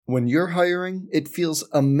When you're hiring, it feels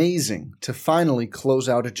amazing to finally close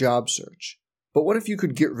out a job search. But what if you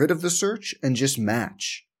could get rid of the search and just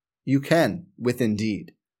match? You can with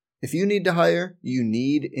Indeed. If you need to hire, you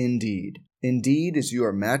need Indeed. Indeed is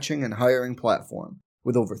your matching and hiring platform.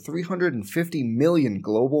 With over 350 million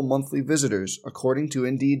global monthly visitors, according to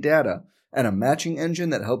Indeed data, and a matching engine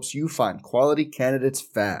that helps you find quality candidates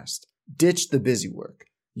fast. Ditch the busy work.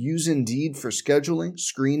 Use Indeed for scheduling,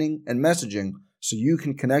 screening, and messaging so you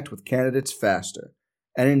can connect with candidates faster.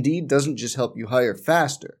 And Indeed doesn't just help you hire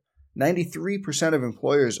faster. 93% of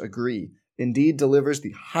employers agree Indeed delivers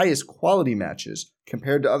the highest quality matches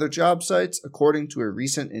compared to other job sites, according to a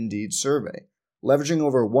recent Indeed survey. Leveraging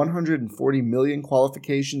over 140 million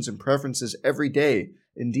qualifications and preferences every day,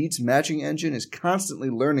 Indeed's matching engine is constantly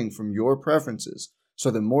learning from your preferences, so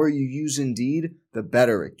the more you use Indeed, the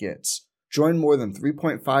better it gets. Join more than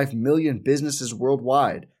 3.5 million businesses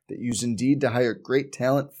worldwide that use Indeed to hire great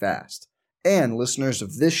talent fast. And listeners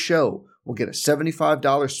of this show will get a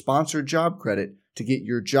 $75 sponsored job credit to get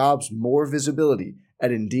your jobs more visibility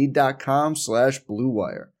at Indeed.com/Blue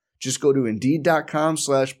Wire. Just go to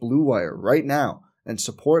Indeed.com/Blue Wire right now and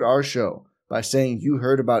support our show by saying you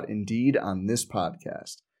heard about Indeed on this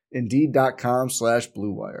podcast.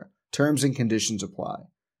 Indeed.com/Blue Wire. Terms and conditions apply.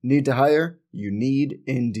 Need to hire? You need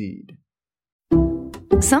Indeed.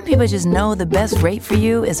 Some people just know the best rate for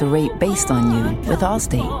you is a rate based on you with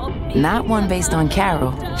Allstate. Not one based on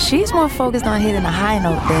Carol. She's more focused on hitting a high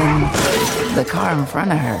note than the car in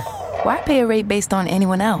front of her. Why pay a rate based on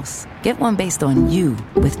anyone else? Get one based on you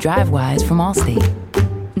with DriveWise from Allstate.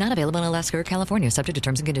 Not available in Alaska or California, subject to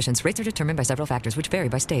terms and conditions. Rates are determined by several factors, which vary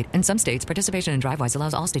by state. In some states, participation in DriveWise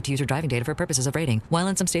allows Allstate to use your driving data for purposes of rating. While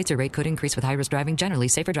in some states, your rate could increase with high-risk driving. Generally,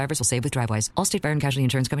 safer drivers will save with DriveWise. Allstate Fire and Casualty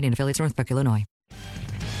Insurance Company and affiliates, Northbrook, Illinois.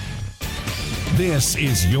 This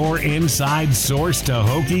is your inside source to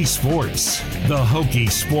Hokie sports. The Hokie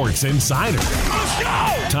Sports Insider. Let's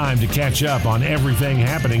go! Time to catch up on everything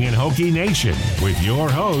happening in Hokie Nation with your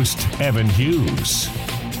host, Evan Hughes.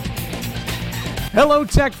 Hello,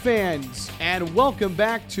 Tech fans, and welcome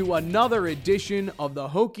back to another edition of the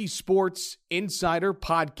Hokie Sports Insider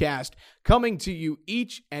Podcast, coming to you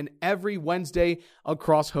each and every Wednesday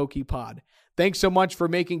across Hokie Pod. Thanks so much for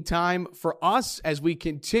making time for us as we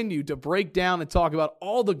continue to break down and talk about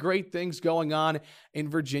all the great things going on in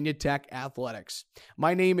Virginia Tech athletics.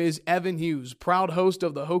 My name is Evan Hughes, proud host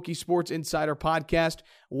of the Hokie Sports Insider Podcast,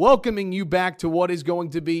 welcoming you back to what is going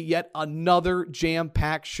to be yet another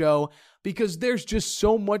jam-packed show, because there's just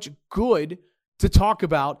so much good to talk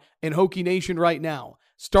about in Hokie Nation right now.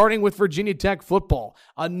 Starting with Virginia Tech football,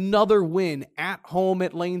 another win at home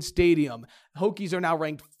at Lane Stadium. Hokies are now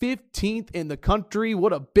ranked 15th in the country.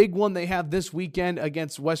 What a big one they have this weekend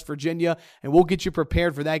against West Virginia, and we'll get you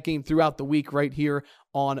prepared for that game throughout the week right here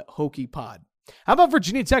on Hokie Pod. How about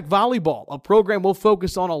Virginia Tech volleyball, a program we'll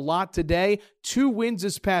focus on a lot today. 2 wins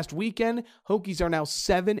this past weekend. Hokies are now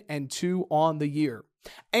 7-2 on the year.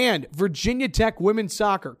 And Virginia Tech women's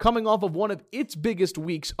soccer coming off of one of its biggest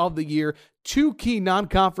weeks of the year, 2 key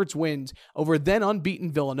non-conference wins over then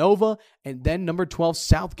unbeaten Villanova and then number 12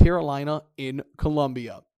 South Carolina in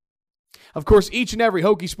Columbia. Of course, each and every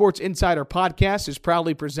Hokie Sports Insider podcast is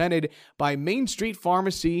proudly presented by Main Street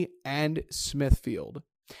Pharmacy and Smithfield.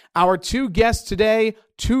 Our 2 guests today,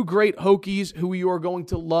 2 great Hokies who you are going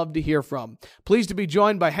to love to hear from. Pleased to be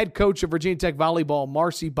joined by head coach of Virginia Tech volleyball,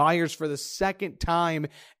 Marcy Byers, for the second time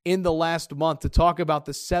in the last month to talk about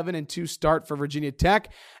the 7-2 start for Virginia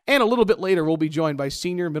Tech. And a little bit later, we'll be joined by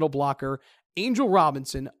senior middle blocker Angel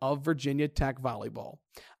Robinson of Virginia Tech volleyball.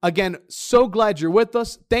 Again, so glad you're with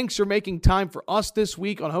us. Thanks for making time for us this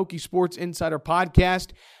week on Hokie Sports Insider Podcast.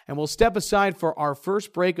 And we'll step aside for our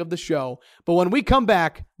first break of the show. But when we come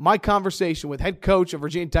back, my conversation with head coach of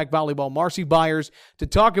Virginia Tech volleyball, Marcy Byers, to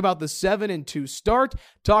talk about the 7-2 start,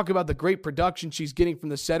 talk about the great production she's getting from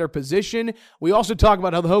the setter position. We also talk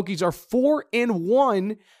about how the Hokies are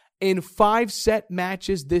 4-1 in 5-set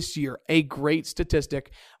matches this year. A great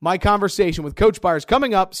statistic. My conversation with Coach Byers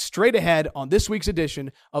coming up straight ahead on this week's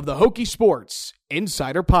edition of the Hokie Sports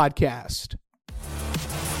Insider Podcast.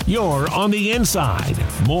 You're on the inside.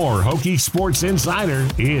 More Hokie Sports Insider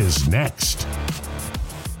is next.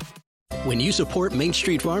 When you support Main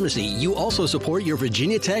Street Pharmacy, you also support your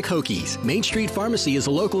Virginia Tech Hokies. Main Street Pharmacy is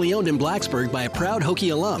locally owned in Blacksburg by a proud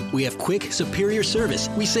Hokie alum. We have quick, superior service,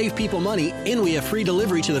 we save people money, and we have free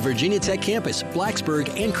delivery to the Virginia Tech campus, Blacksburg,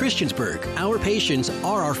 and Christiansburg. Our patients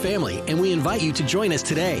are our family, and we invite you to join us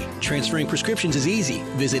today. Transferring prescriptions is easy.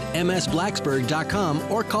 Visit msblacksburg.com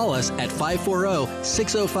or call us at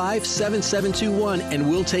 540-605-7721, and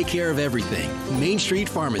we'll take care of everything. Main Street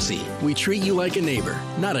Pharmacy. We treat you like a neighbor,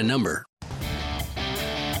 not a number.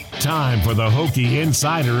 Time for the Hokie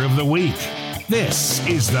Insider of the Week. This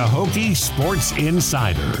is the Hokie Sports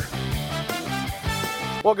Insider.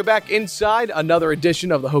 Welcome back inside another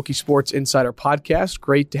edition of the Hokie Sports Insider podcast.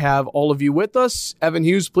 Great to have all of you with us. Evan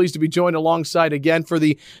Hughes, pleased to be joined alongside again for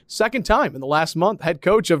the second time in the last month, head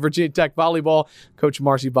coach of Virginia Tech Volleyball, Coach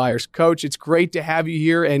Marcy Byers. Coach, it's great to have you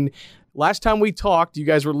here. And last time we talked, you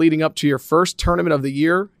guys were leading up to your first tournament of the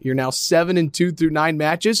year. You're now 7-2 through 9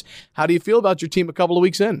 matches. How do you feel about your team a couple of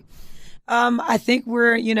weeks in? I think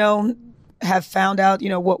we're, have found out,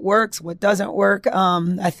 what works, what doesn't work.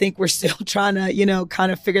 I think we're still trying to,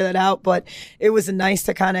 kind of figure that out. But it was nice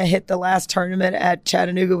to kind of hit the last tournament at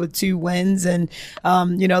Chattanooga with 2 wins and,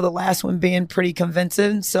 the last one being pretty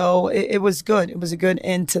convincing. So it was good. It was a good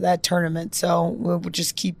end to that tournament. So we'll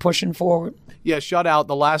just keep pushing forward. Yeah, shut out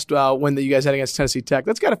the last win that you guys had against Tennessee Tech.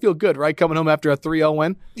 That's got to feel good, right? Coming home after a 3-0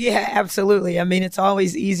 win? Yeah, absolutely. I mean, it's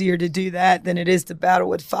always easier to do that than it is to battle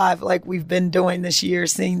with 5 like we've been doing this year,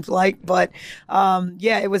 seems like. But,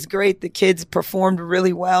 it was great. The kids performed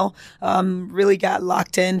really well, really got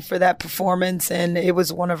locked in for that performance, and it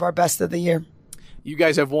was one of our best of the year. You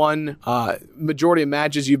guys have won majority of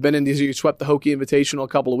matches you've been in. You swept the Hokie Invitational a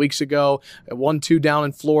couple of weeks ago, 1-2 down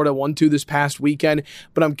in Florida, 1-2 this past weekend.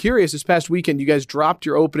 But I'm curious, this past weekend, you guys dropped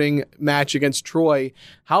your opening match against Troy.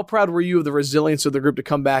 How proud were you of the resilience of the group to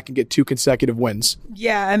come back and get 2 consecutive wins?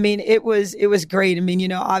 Yeah, I mean, it was great. I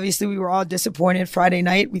mean, obviously we were all disappointed Friday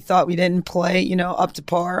night. We thought we didn't play, up to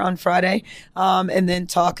par on Friday. And then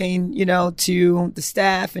talking, to the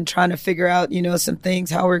staff and trying to figure out, some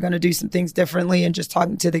things, how we're going to do some things differently. And just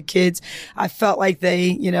talking to the kids, I felt like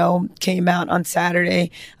they, came out on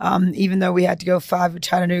Saturday. Even though we had to go 5 with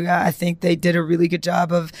Chattanooga, I think they did a really good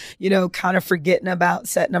job of, kind of forgetting about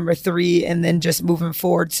set number 3 and then just moving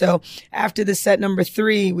forward. So after the set number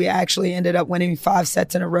 3, we actually ended up winning 5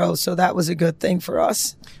 sets in a row. So that was a good thing for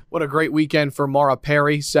us. What a great weekend for Mara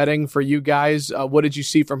Perry setting for you guys. What did you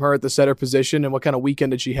see from her at the setter position, and what kind of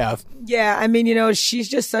weekend did she have? Yeah, I mean, she's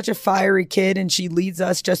just such a fiery kid, and she leads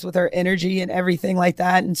us just with her energy and everything like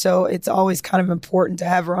that. And so it's always kind of important to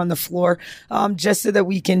have her on the floor, just so that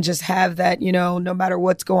we can just have that, no matter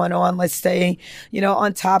what's going on, let's stay,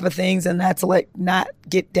 on top of things, and that's not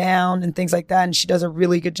get down and things like that. And she does a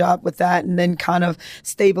really good job with that, and then kind of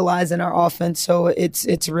stabilizing our offense. So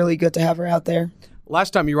it's really good to have her out there.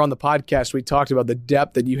 Last time you were on the podcast, we talked about the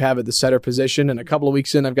depth that you have at the setter position, and a couple of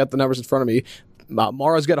weeks in, I've got the numbers in front of me.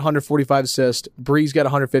 Mara's got 145 assists, Bree's got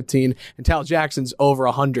 115, and Tal Jackson's over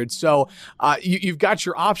 100. So you've got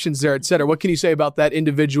your options there at center. What can you say about that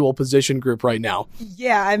individual position group right now?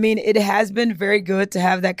 Yeah, I mean, it has been very good to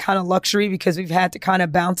have that kind of luxury because we've had to kind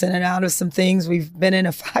of bounce in and out of some things. We've been in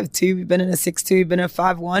a 5-2, we've been in a 6-2, we've been in a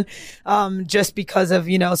 5-1, just because of,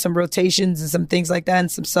 some rotations and some things like that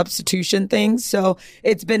and some substitution things. So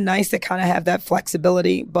it's been nice to kind of have that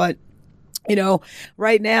flexibility, but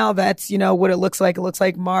right now that's, what it looks like. It looks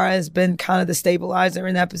like Mara has been kind of the stabilizer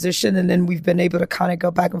in that position. And then we've been able to kind of go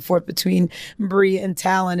back and forth between Bree and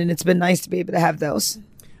Talon. And it's been nice to be able to have those.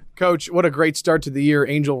 Coach, what a great start to the year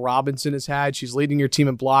Angel Robinson has had. She's leading your team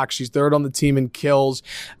in blocks. She's third on the team in kills.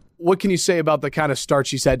 What can you say about the kind of start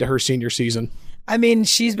she's had to her senior season? I mean,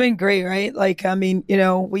 she's been great, right?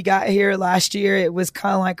 We got here last year. It was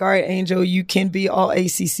kind of like, all right, Angel, you can be all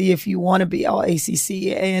ACC if you want to be all ACC.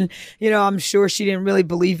 And, I'm sure she didn't really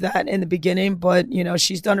believe that in the beginning, but,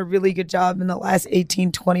 she's done a really good job in the last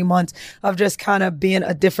 18, 20 months of just kind of being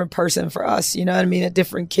a different person for us. You know what I mean? A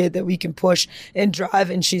different kid that we can push and drive.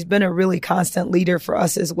 And she's been a really constant leader for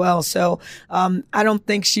us as well. So I don't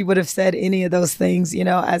think she would have said any of those things,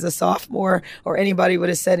 as a sophomore, or anybody would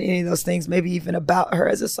have said any of those things, maybe even about her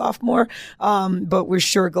as a sophomore. But we're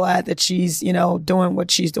sure glad that she's, doing what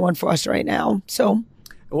she's doing for us right now. So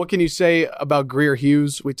And what can you say about Greer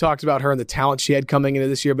Hughes? We talked about her and the talent she had coming into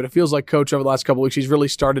this year, but it feels like, Coach, over the last couple of weeks, she's really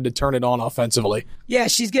started to turn it on offensively. Yeah,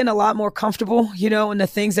 she's getting a lot more comfortable, and the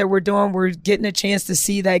things that we're doing, we're getting a chance to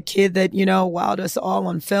see that kid that, wowed us all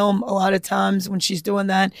on film a lot of times when she's doing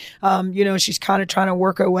that. She's kind of trying to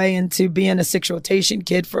work her way into being a six rotation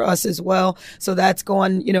kid for us as well. So that's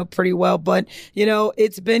going, pretty well. But,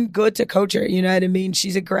 it's been good to coach her. You know what I mean?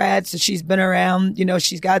 She's a grad, so she's been around.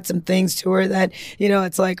 She's got some things to her that,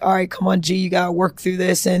 it's like, all right, come on, G, you got to work through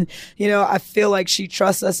this. And, I feel like she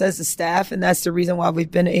trusts us as a staff, and that's the reason why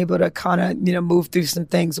we've been able to kind of, move through some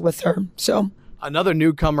things with her. So. Another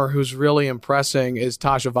newcomer who's really impressing is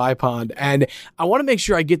Tasha Vipond. And I want to make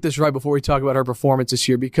sure I get this right before we talk about her performance this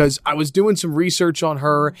year, because I was doing some research on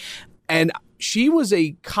her, and she was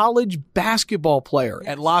a college basketball player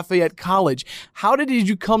at Lafayette College. How did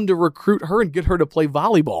you come to recruit her and get her to play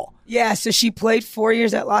volleyball? Yeah, so she played 4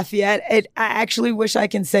 years at Lafayette. I actually wish I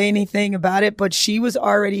can say anything about it, but she was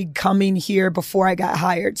already coming here before I got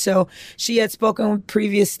hired. So she had spoken with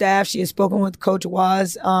previous staff. She had spoken with Coach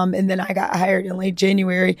Waz, and then I got hired in late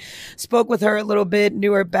January. Spoke with her a little bit,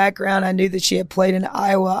 knew her background. I knew that she had played in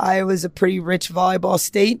Iowa. Iowa's a pretty rich volleyball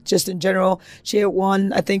state, just in general. She had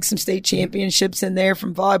won, I think, some state championships in there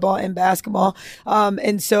from volleyball and basketball.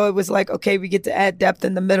 And so it was like, okay, we get to add depth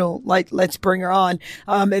in the middle. Like, let's bring her on.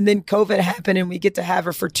 And then COVID happened and we get to have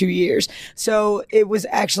her for 2 years. So it was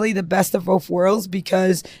actually the best of both worlds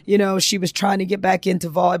because, she was trying to get back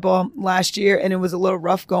into volleyball last year and it was a little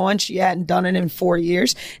rough going. She hadn't done it in 4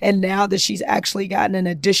 years. And now that she's actually gotten an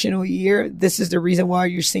additional year, this is the reason why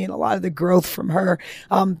you're seeing a lot of the growth from her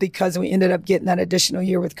because we ended up getting that additional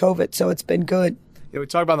year with COVID. So it's been good. We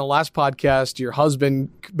talked about in the last podcast, your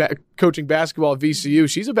husband coaching basketball at VCU.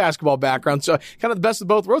 She's a basketball background, so kind of the best of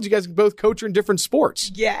both worlds. You guys can both coach her in different sports.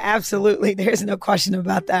 Yeah, absolutely. There's no question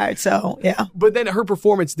about that. So, yeah. But then her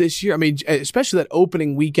performance this year, I mean, especially that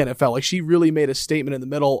opening weekend, it felt like she really made a statement in the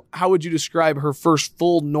middle. How would you describe her first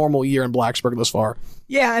full normal year in Blacksburg thus far?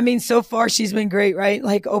 Yeah, I mean, so far she's been great, right?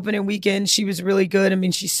 Like opening weekend, she was really good. I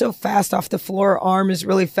mean, she's so fast off the floor. Her arm is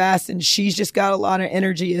really fast, and she's just got a lot of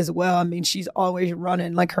energy as well. I mean, she's always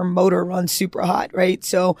running, like her motor runs super hot, right?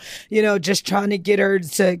 So, just trying to get her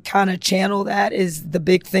to kind of channel that is the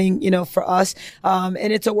big thing, for us. And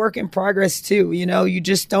it's a work in progress too. You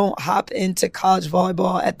just don't hop into college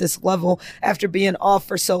volleyball at this level after being off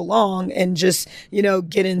for so long and just,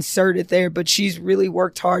 get inserted there. But she's really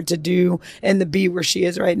worked hard to do and to be where she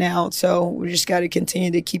is right now. So we just got to continue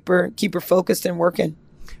to keep her focused and working.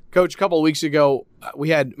 Coach, a couple of weeks ago, we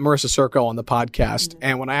had Marissa Serko on the podcast,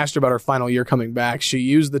 and when I asked her about her final year coming back, she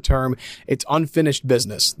used the term, it's unfinished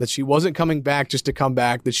business, that she wasn't coming back just to come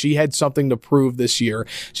back, that she had something to prove this year.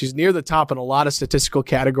 She's near the top in a lot of statistical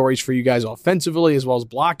categories for you guys offensively as well as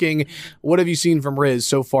blocking. What have you seen from Riz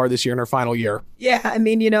so far this year in her final year? Yeah, I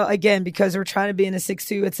mean, again, because we're trying to be in a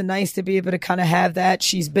 6'2", it's nice to be able to kind of have that.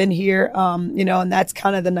 She's been here, and that's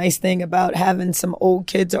kind of the nice thing about having some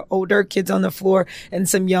older kids on the floor and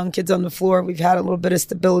some young kids on the floor. We've had a little bit of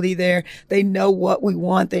stability there. They know what we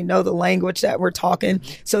want. They know the language that we're talking.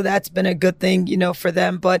 So that's been a good thing, for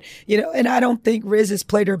them. But, and I don't think Riz has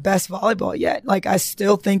played her best volleyball yet. Like, I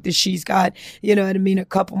still think that she's got, a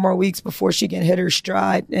couple more weeks before she can hit her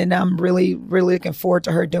stride. And I'm really, really looking forward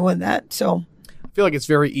to her doing that. So. I feel like it's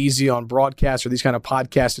very easy on broadcasts or these kind of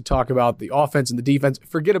podcasts to talk about the offense and the defense.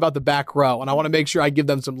 Forget about the back row, and I want to make sure I give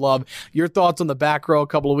them some love. Your thoughts on the back row a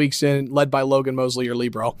couple of weeks in, led by Logan Mosley, your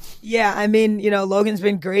libero? Yeah, I mean, Logan's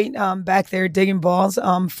been great back there digging balls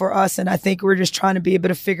for us, and I think we're just trying to be able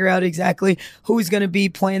to figure out exactly who's going to be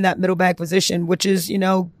playing that middle back position, which is,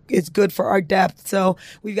 it's good for our depth. So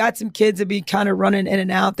we've got some kids that be kind of running in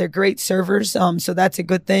and out. They're great servers. So that's a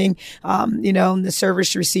good thing. The servers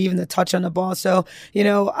to receive and the touch on the ball. So,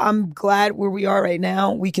 I'm glad where we are right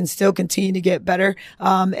now. We can still continue to get better.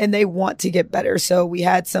 And they want to get better. So we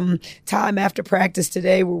had some time after practice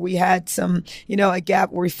today where we had some, a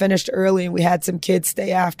gap where we finished early and we had some kids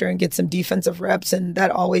stay after and get some defensive reps. And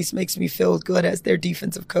that always makes me feel good as their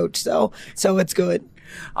defensive coach. So it's good.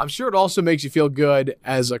 I'm sure it also makes you feel good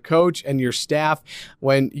as a coach and your staff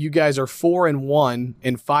when you guys are 4-1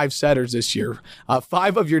 in 5 setters this year.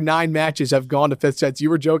 5 of your 9 matches have gone to 5th sets. You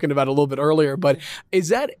were joking about it a little bit earlier, but is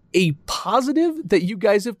that a positive that you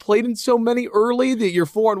guys have played in so many early, that you're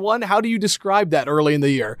 4-1? How do you describe that early in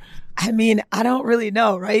the year? I mean, I don't really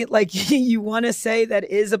know, right? Like, you want to say that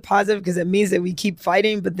is a positive because it means that we keep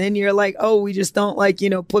fighting, but then you're like, oh, we just don't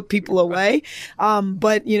put people away.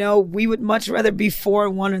 But, we would much rather be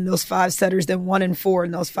 4-1 in those 5 setters than 1-4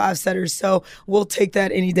 in those 5 setters. So we'll take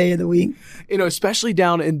that any day of the week. Especially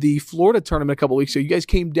down in the Florida tournament a couple of weeks ago, you guys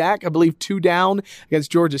came back, I believe, 2 down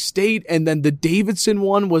against Georgia State. And then the Davidson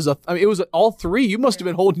one was it was all 3. You must have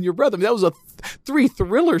been holding your breath. I mean, that was 3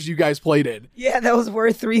 thrillers you guys played in. Yeah, that was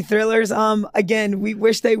worth 3 thrillers. Again, we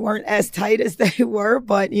wish they weren't as tight as they were,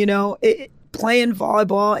 but playing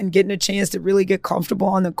volleyball and getting a chance to really get comfortable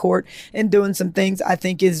on the court and doing some things, I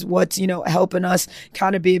think is what's, helping us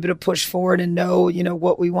kind of be able to push forward and know,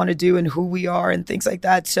 what we want to do and who we are and things like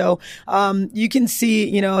that. So, you can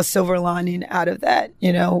see, a silver lining out of that,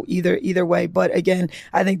 either way. But again,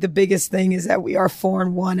 I think the biggest thing is that we are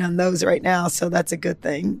 4-1 on those right now. So that's a good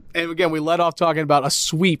thing. And again, we led off talking about a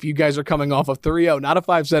sweep. You guys are coming off of 3-0, not a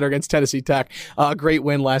 5-setter against Tennessee Tech. A great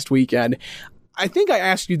win last weekend. I think I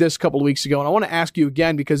asked you this a couple of weeks ago, and I want to ask you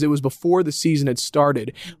again because it was before the season had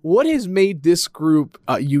started. What has made this group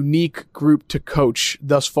a unique group to coach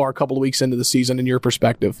thus far, a couple of weeks into the season, in your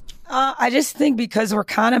perspective? I just think because we're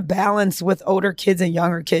kind of balanced with older kids and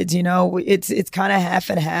younger kids, it's kind of half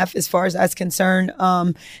and half as far as that's concerned.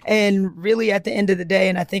 And really at the end of the day,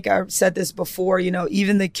 and I think I've said this before,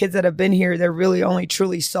 even the kids that have been here, they're really only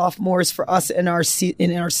truly sophomores for us in our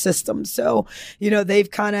system. So, they've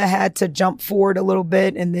kind of had to jump forward a little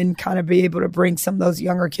bit and then kind of be able to bring some of those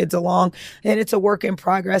younger kids along. And it's a work in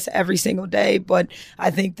progress every single day. But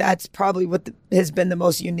I think that's probably what has been the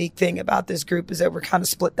most unique thing about this group is that we're kind of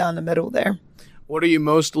split down the middle there. What are you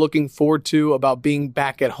most looking forward to about being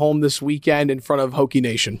back at home this weekend in front of Hokie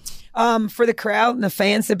Nation? For the crowd and the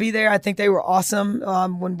fans to be there, I think they were awesome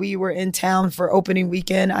when we were in town for opening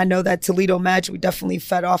weekend. I know that Toledo match, we definitely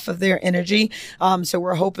fed off of their energy. So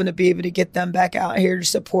we're hoping to be able to get them back out here to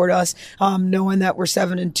support us, knowing that we're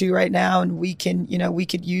 7-2 right now, and we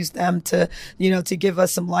could use them to give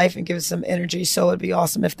us some life and give us some energy. So it'd be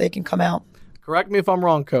awesome if they can come out. Correct me if I'm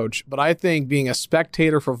wrong, Coach, but I think being a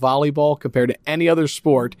spectator for volleyball compared to any other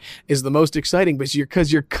sport is the most exciting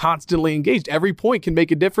because you're constantly engaged. Every point can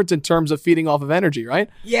make a difference in terms of feeding off of energy, right?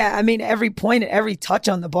 Yeah, I mean, every point and every touch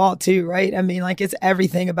on the ball too, right? I mean, it's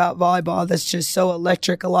everything about volleyball that's just so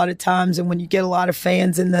electric a lot of times. And when you get a lot of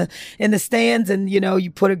fans in the stands and,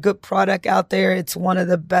 you put a good product out there, it's one of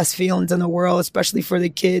the best feelings in the world, especially for the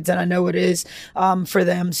kids. And I know it is for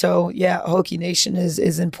them. So, yeah, Hokie Nation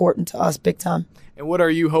is important to us big time. And what are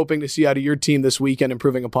you hoping to see out of your team this weekend,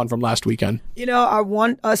 improving upon from last weekend? I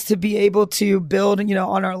want us to be able to build,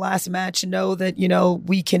 on our last match, know that,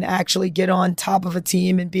 we can actually get on top of a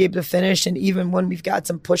team and be able to finish. And even when we've got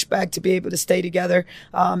some pushback, to be able to stay together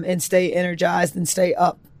and stay energized and stay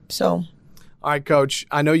up. So. All right, Coach,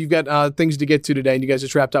 I know you've got things to get to today, and you guys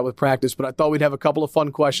just wrapped up with practice, but I thought we'd have a couple of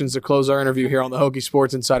fun questions to close our interview here on the Hokie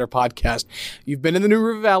Sports Insider podcast. You've been in the New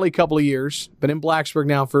River Valley a couple of years, been in Blacksburg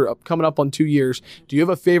now for coming up on 2 years. Do you have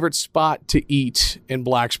a favorite spot to eat in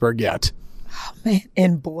Blacksburg yet? Oh, man,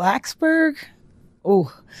 in Blacksburg?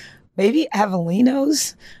 Oh, maybe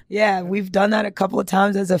Avellino's. Yeah, we've done that a couple of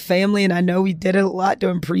times as a family, and I know we did it a lot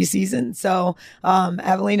during preseason, so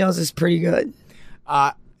Avellino's is pretty good.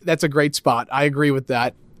 That's a great spot. I agree with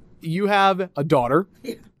that. You have a daughter,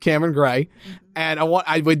 Cameron Gray, and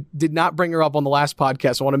I did not bring her up on the last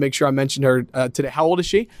podcast. I want to make sure I mentioned her today. How old is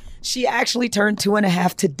she? She actually turned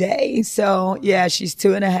 2.5 today. So yeah, she's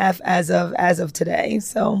 2.5 as of today.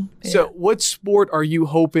 So yeah. So what sport are you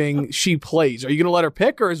hoping she plays? Are you going to let her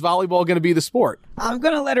pick, or is volleyball going to be the sport? I'm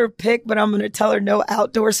going to let her pick, but I'm going to tell her no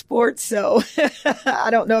outdoor sports. So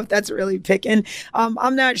I don't know if that's really picking.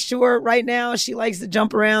 I'm not sure right now. She likes to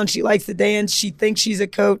jump around. She likes to dance. She thinks she's a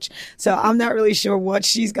coach. So I'm not really sure what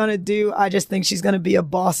she's going to do. I just think she's going to be a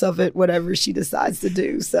boss of it, whatever she decides to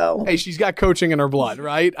do. So hey, she's got coaching in her blood,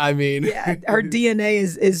 right? I mean, yeah, her DNA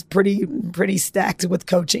is pretty stacked with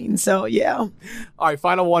coaching. So yeah. All right,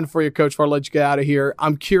 final one for you, Coach, before I let you get out of here.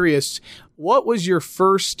 I'm curious, what was your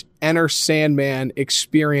first Enter Sandman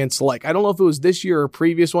experience like? I don't know if it was this year or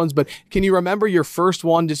previous ones, but can you remember your first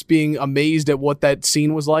one, just being amazed at what that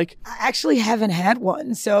scene was like? I actually haven't had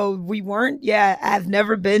one. So we weren't, I've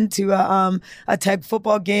never been to a Tech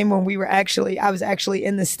football game when I was actually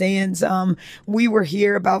in the stands. We were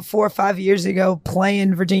here about 4 or 5 years ago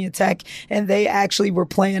playing Virginia Tech, and they actually were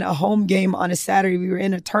playing a home game on a Saturday. We were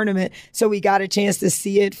in a tournament, so we got a chance to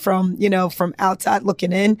see it from outside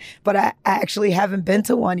looking in, but I actually haven't been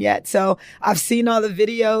to one yet. yet. So I've seen all the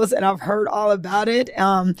videos and I've heard all about it.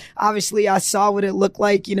 Obviously I saw what it looked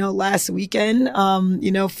like, last weekend,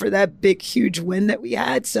 for that big, huge win that we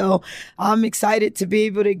had. So I'm excited to be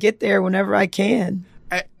able to get there whenever I can.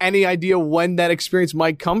 Any idea when that experience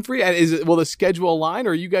might come for you? Will the schedule align,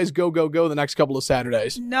 or you guys go the next couple of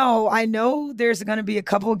Saturdays? No, I know there's going to be a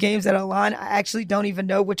couple of games that align. I actually don't even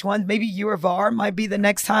know which ones. Maybe U of R might be the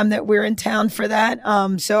next time that we're in town for that.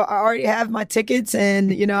 So I already have my tickets,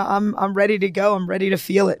 and I'm ready to go. I'm ready to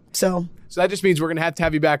feel it. So that just means we're going to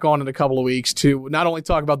have you back on in a couple of weeks to not only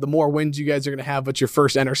talk about the more wins you guys are going to have, but your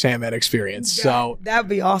first Enter Sandman experience. So that'd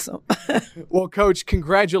be awesome. Well, Coach,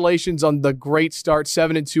 congratulations on the great start,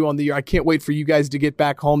 7-2 on the year. I can't wait for you guys to get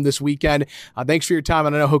back home this weekend. Thanks for your time,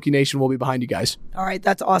 and I know Hokie Nation will be behind you guys. All right,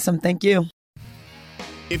 that's awesome. Thank you.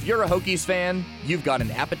 If you're a Hokies fan, you've got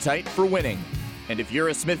an appetite for winning. And if you're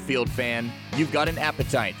a Smithfield fan, you've got an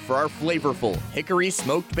appetite for our flavorful hickory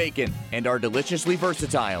smoked bacon and our deliciously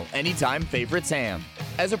versatile anytime favorites ham.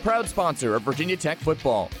 As a proud sponsor of Virginia Tech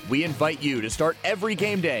football, we invite you to start every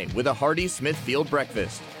game day with a hearty Smithfield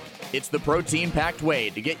breakfast. It's the protein-packed way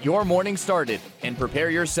to get your morning started and prepare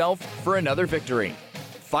yourself for another victory.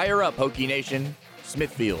 Fire up, Hokie Nation.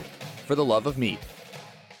 Smithfield, for the love of meat.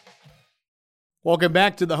 Welcome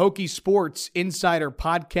back to the Hokie Sports Insider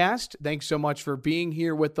Podcast. Thanks so much for being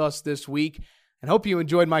here with us this week, and hope you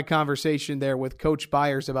enjoyed my conversation there with Coach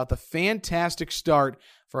Byers about the fantastic start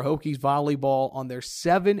for Hokies volleyball on their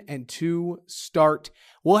 7-2 start.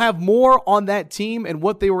 We'll have more on that team and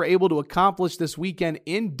what they were able to accomplish this weekend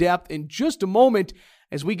in depth in just a moment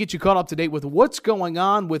as we get you caught up to date with what's going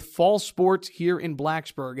on with fall sports here in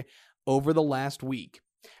Blacksburg over the last week.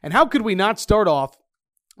 And how could we not start off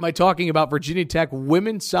by talking about Virginia Tech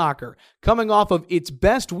women's soccer coming off of its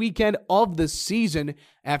best weekend of the season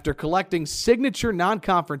after collecting signature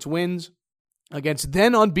non-conference wins against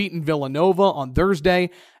then unbeaten Villanova on Thursday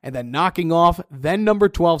and then knocking off then number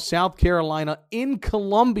 12 South Carolina in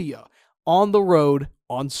Columbia on the road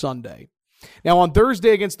on Sunday. Now, on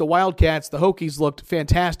Thursday against the Wildcats, the Hokies looked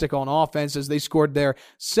fantastic on offense as they scored their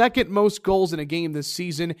second most goals in a game this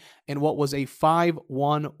season in what was a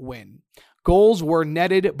 5-1 win. Goals were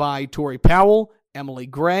netted by Tori Powell, Emily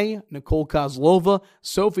Gray, Nicole Kozlova,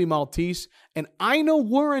 Sophie Maltese, and Aino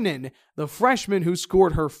Warrenen, the freshman who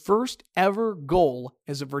scored her first ever goal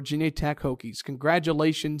as a Virginia Tech Hokies.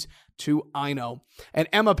 Congratulations to Aino. And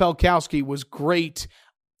Emma Pelkowski was great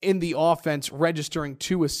in the offense, registering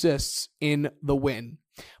 2 assists in the win.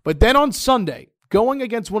 But then on Sunday, going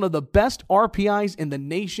against one of the best RPIs in the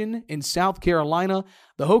nation in South Carolina,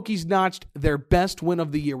 the Hokies notched their best win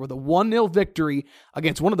of the year with a 1-0 victory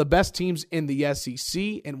against one of the best teams in the SEC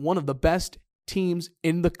and one of the best teams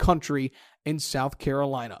in the country in South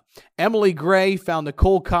Carolina. Emily Gray found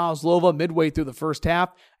Nicole Kozlova midway through the first half,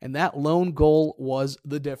 and that lone goal was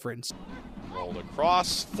the difference. Rolled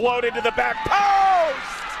across, floated to the back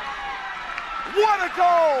post! What a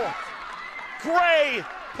goal! Gray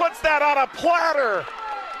puts that on a platter.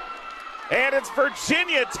 And it's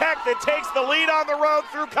Virginia Tech that takes the lead on the road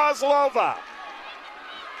through Kozlova.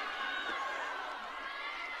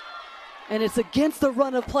 And it's against the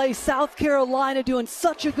run of play. South Carolina doing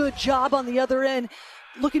such a good job on the other end,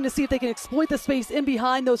 looking to see if they can exploit the space in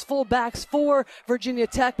behind those full backs for Virginia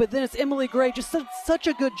Tech. But then it's Emily Gray, just such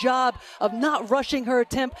a good job of not rushing her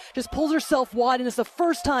attempt, just pulls herself wide, and it's the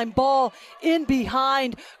first time ball in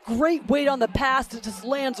behind. Great weight on the pass. It just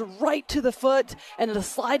lands right to the foot, and a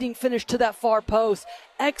sliding finish to that far post.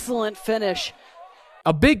 Excellent finish.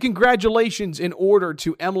 A big congratulations in order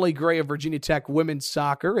to Emily Gray of Virginia Tech women's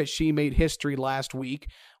soccer as she made history last week.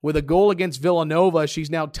 With a goal against Villanova, she's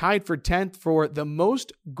now tied for 10th for the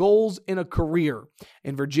most goals in a career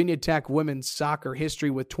in Virginia Tech women's soccer history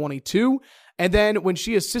with 22. And then when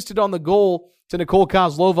she assisted on the goal to Nicole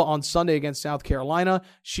Kozlova on Sunday against South Carolina,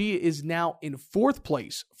 she is now in 4th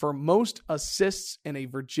place for most assists in a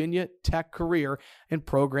Virginia Tech career in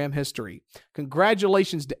program history.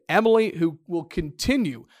 Congratulations to Emily, who will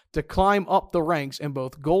continue to climb up the ranks in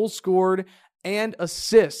both goals scored and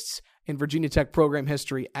assists in Virginia Tech program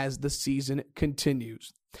history as the season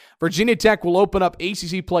continues. Virginia Tech will open up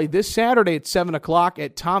ACC play this Saturday at 7 o'clock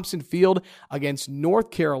at Thompson Field against North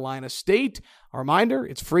Carolina State. A reminder,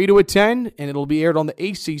 it's free to attend, and it'll be aired on the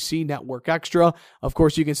ACC Network Extra. Of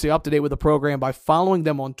course, you can stay up to date with the program by following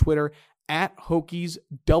them on Twitter at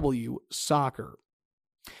HokiesWSoccer.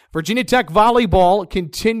 Virginia Tech volleyball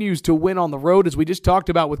continues to win on the road, as we just talked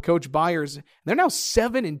about with Coach Byers. They're now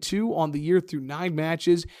 7-2 on the year through 9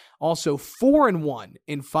 matches, also 4-1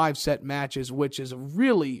 in 5-set matches, which is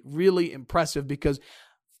really, really impressive because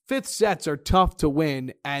fifth sets are tough to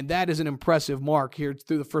win, and that is an impressive mark here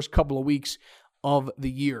through the first couple of weeks of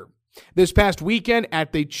the year. This past weekend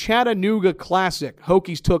at the Chattanooga Classic,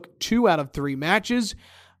 Hokies took 2 out of 3 matches.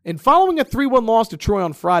 And following a 3-1 loss to Troy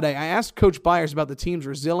on Friday, I asked Coach Byers about the team's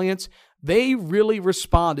resilience. They really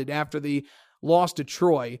responded after the loss to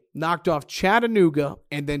Troy, knocked off Chattanooga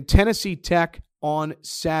and then Tennessee Tech on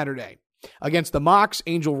Saturday. Against the Mocs,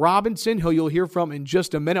 Angel Robinson, who you'll hear from in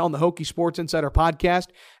just a minute on the Hokie Sports Insider podcast,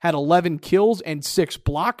 had 11 kills and 6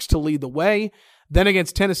 blocks to lead the way. Then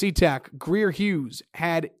against Tennessee Tech, Greer Hughes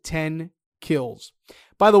had 10 kills.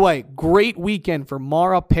 By the way, great weekend for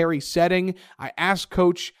Mara Perry setting. I asked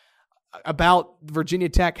Coach about Virginia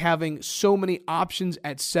Tech having so many options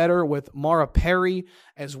at setter with Mara Perry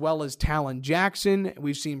as well as Talon Jackson.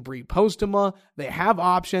 We've seen Bree Postema. They have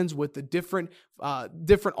options with the different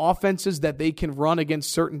offenses that they can run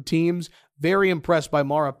against certain teams. Very impressed by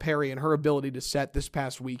Mara Perry and her ability to set this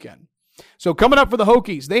past weekend. So coming up for the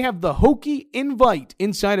Hokies, they have the Hokie Invite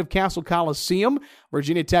inside of Castle Coliseum.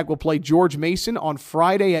 Virginia Tech will play George Mason on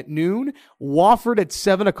Friday at noon, Wofford at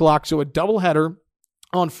 7 o'clock, so a doubleheader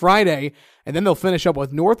on Friday, and then they'll finish up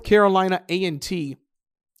with North Carolina A&T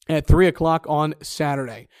at 3 o'clock on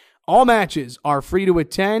Saturday. All matches are free to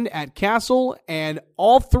attend at Castle, and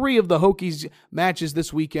all 3 of the Hokies matches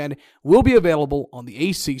this weekend will be available on the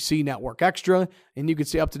ACC Network Extra, and you can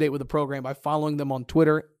stay up to date with the program by following them on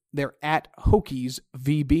Twitter. They're at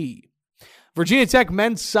HokiesVB. Virginia Tech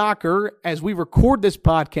men's soccer, as we record this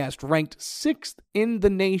podcast, ranked 6th in the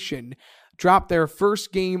nation, dropped their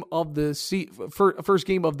first game of the season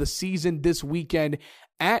this weekend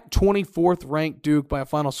at 24th ranked Duke by a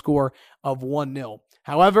final score of 1-0.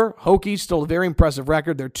 However, Hokies still a very impressive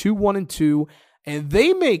record. They're 2-1-2, and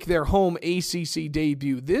they make their home ACC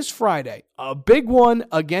debut this Friday, a big one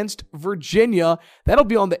against Virginia. That'll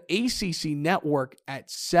be on the ACC Network at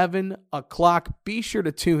 7 o'clock. Be sure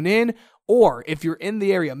to tune in, or if you're in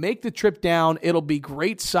the area, make the trip down. It'll be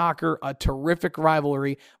great soccer, a terrific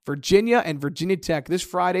rivalry. Virginia and Virginia Tech this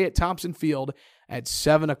Friday at Thompson Field at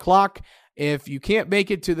 7 o'clock. If you can't make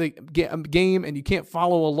it to the game and you can't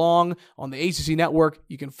follow along on the ACC Network,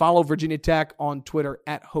 you can follow Virginia Tech on Twitter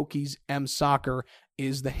at HokiesMSoccer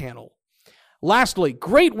is the handle. Lastly,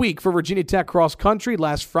 great week for Virginia Tech cross country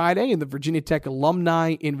last Friday in the Virginia Tech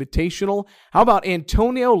Alumni Invitational. How about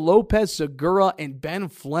Antonio Lopez Segura and Ben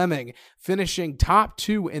Fleming finishing top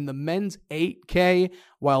 2 in the men's 8K,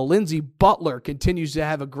 while Lindsey Butler continues to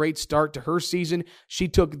have a great start to her season. She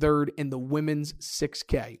took 3rd in the women's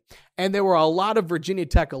 6K. And there were a lot of Virginia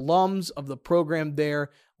Tech alums of the program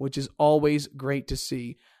there, which is always great to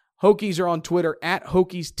see. Hokies are on Twitter at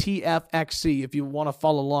HokiesTFXC if you want to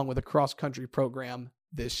follow along with the cross-country program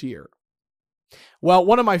this year. Well,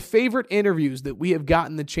 one of my favorite interviews that we have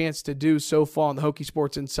gotten the chance to do so far on the Hokie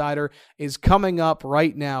Sports Insider is coming up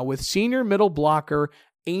right now with senior middle blocker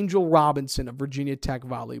Angel Robinson of Virginia Tech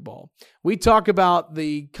Volleyball. We talk about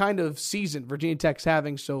the kind of season Virginia Tech's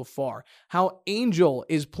having so far, how Angel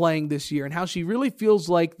is playing this year, and how she really feels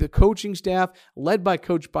like the coaching staff, led by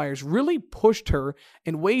Coach Byers, really pushed her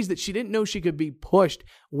in ways that she didn't know she could be pushed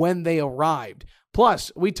when they arrived.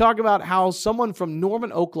 Plus, we talk about how someone from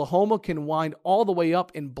Norman, Oklahoma can wind all the way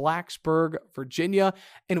up in Blacksburg, Virginia,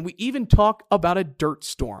 and we even talk about a dirt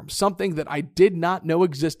storm, something that I did not know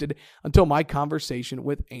existed until my conversation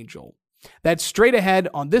with Angel. That's straight ahead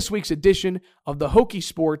on this week's edition of the Hokie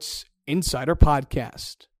Sports Insider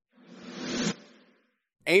Podcast.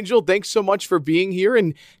 Angel, thanks so much for being here,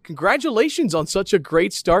 and congratulations on such a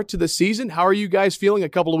great start to the season. How are you guys feeling a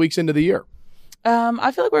couple of weeks into the year? I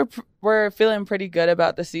feel like we're feeling pretty good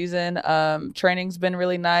about the season. Training's been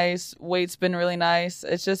really nice. Weight's been really nice.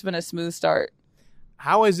 It's just been a smooth start.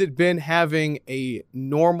 How has it been having a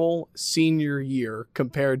normal senior year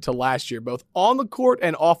compared to last year, both on the court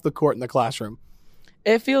and off the court in the classroom?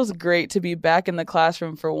 It feels great to be back in the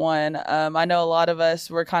classroom for one. I know a lot of us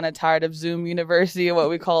were kind of tired of Zoom University, what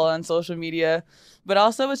we call on social media, but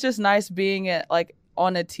also it's just nice being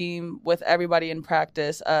on a team with everybody in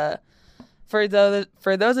practice. For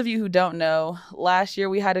those of you who don't know, last year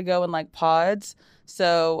we had to go in pods.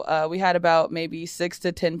 So we had about maybe 6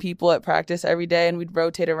 to 10 people at practice every day, and we'd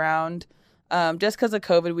rotate around. Just because of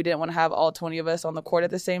COVID, we didn't want to have all 20 of us on the court at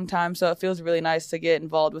the same time. So it feels really nice to get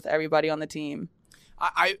involved with everybody on the team.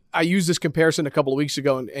 I used this comparison a couple of weeks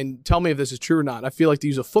ago, and tell me if this is true or not. I feel like to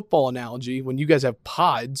use a football analogy, when you guys have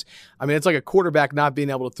pods, I mean, it's like a quarterback not being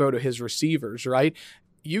able to throw to his receivers, right?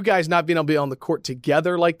 You guys not being able to be on the court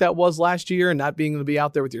together like that was last year and not being able to be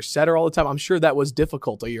out there with your setter all the time, I'm sure that was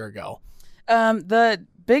difficult a year ago. The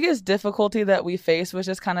biggest difficulty that we faced was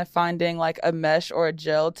just kind of finding like a mesh or a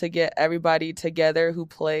gel to get everybody together who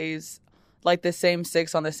plays like the same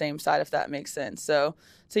six on the same side, if that makes sense. So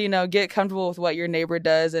to, get comfortable with what your neighbor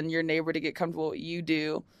does and your neighbor to get comfortable with what you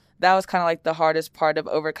do, that was kind of like the hardest part of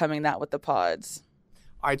overcoming that with the pods.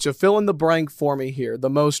 All right, so fill in the blank for me here. The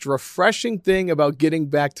most refreshing thing about getting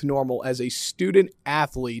back to normal as a student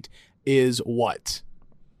athlete is what?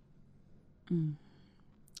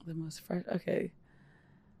 The most fresh. Okay.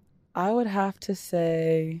 I would have to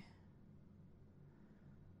say,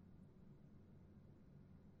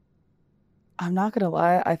 I'm not going to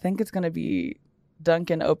lie, I think it's going to be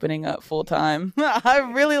Dunkin' opening up full time. I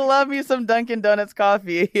really love me some Dunkin' Donuts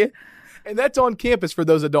coffee. And that's on campus for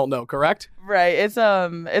those that don't know, correct? Right. It's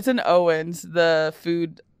in Owens, the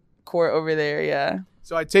food court over there, yeah.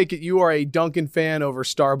 So I take it you are a Dunkin' fan over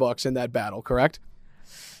Starbucks in that battle, correct?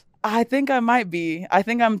 I think I might be. I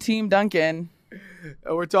think I'm Team Dunkin'.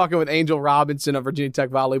 We're talking with Angel Robinson of Virginia Tech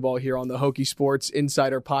Volleyball here on the Hokie Sports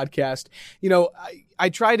Insider podcast. I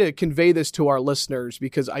try to convey this to our listeners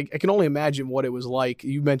because I can only imagine what it was like.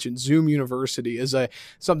 You mentioned Zoom University as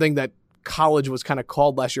something that college was kind of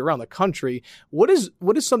called last year around the country. What is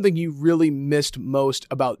something you really missed most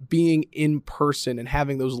about being in person and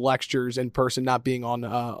having those lectures in person, not being on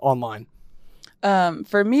online?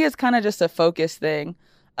 For me, it's kind of just a focus thing.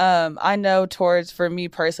 I know for me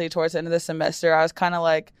personally, towards the end of the semester, I was kind of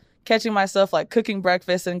like catching myself like cooking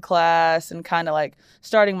breakfast in class and kind of like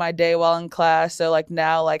starting my day while in class. So like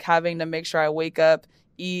now like having to make sure I wake up,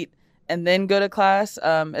 eat, and then go to class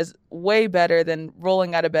is way better than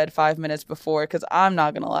rolling out of bed 5 minutes before, because I'm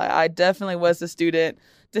not going to lie. I definitely was the student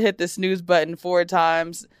to hit the snooze button 4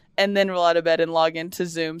 times and then roll out of bed and log into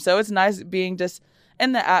Zoom. So it's nice being just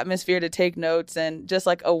in the atmosphere to take notes and just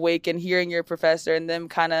like awake and hearing your professor and them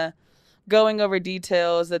kind of going over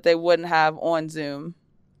details that they wouldn't have on Zoom.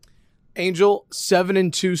 Angel,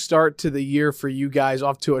 7-2 start to the year for you guys,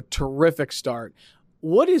 off to a terrific start.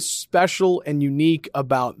 What is special and unique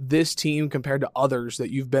about this team compared to others that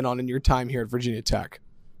you've been on in your time here at Virginia Tech?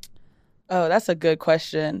 Oh, that's a good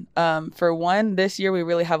question. For one, this year we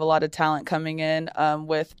really have a lot of talent coming in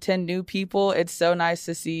with 10 new people. It's so nice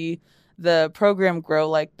to see the program grow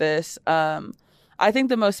like this. I think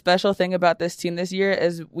the most special thing about this team this year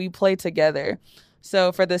is we play together.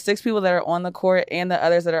 So for the 6 people that are on the court and the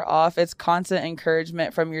others that are off, it's constant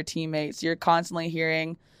encouragement from your teammates. You're constantly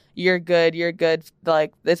hearing, you're good.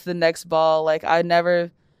 Like, it's the next ball. Like,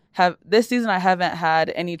 this season I haven't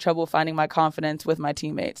had any trouble finding my confidence with my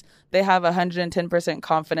teammates. They have 110%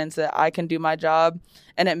 confidence that I can do my job,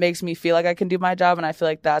 and it makes me feel like I can do my job, and I feel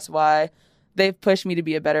like that's why they've pushed me to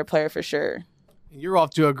be a better player for sure. You're off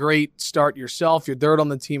to a great start yourself. You're third on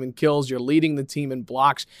the team in kills. You're leading the team in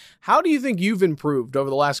blocks. How do you think you've improved over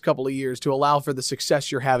the last couple of years to allow for the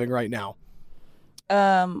success you're having right now?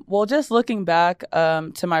 Well, just looking back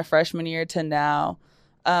to my freshman year to now,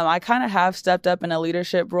 I kind of have stepped up in a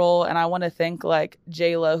leadership role, and I want to thank like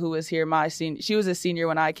Jayla, who was here my senior. She was a senior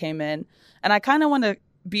when I came in, and I kind of want to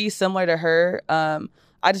be similar to her.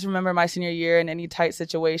 I just remember my senior year in any tight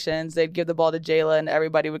situations, they'd give the ball to Jayla and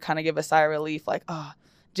everybody would kind of give a sigh of relief, like, oh,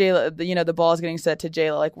 Jayla, the ball is getting set to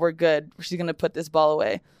Jayla. Like, we're good. She's going to put this ball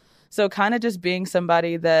away. So kind of just being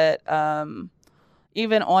somebody that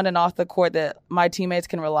even on and off the court that my teammates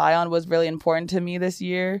can rely on was really important to me this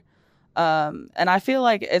year. And I feel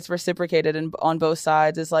like it's reciprocated on both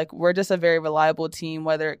sides. It's like we're just a very reliable team,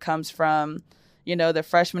 whether it comes from, the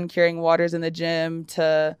freshmen carrying waters in the gym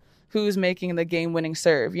to who's making the game-winning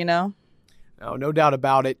serve, No doubt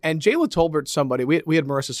about it. And Jayla Tolbert's somebody. We had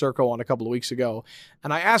Marissa Serko on a couple of weeks ago,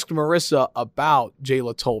 and I asked Marissa about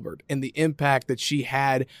Jayla Tolbert and the impact that she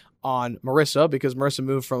had on Marissa, because Marissa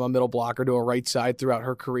moved from a middle blocker to a right side throughout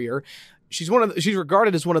her career. She's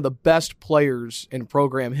regarded as one of the best players in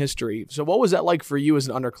program history. So what was that like for you as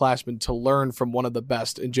an underclassman to learn from one of the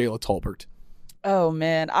best in Jayla Tolbert? Oh,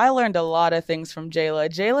 man. I learned a lot of things from Jayla.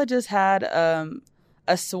 Jayla just had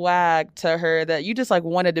a swag to her that you just like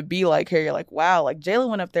wanted to be like her. You're like, wow, like Jayla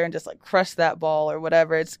went up there and just like crushed that ball or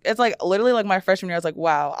whatever. It's like literally like my freshman year, I was like,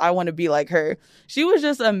 wow, I want to be like her. She was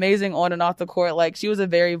just amazing on and off the court. Like, she was a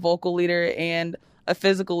very vocal leader and a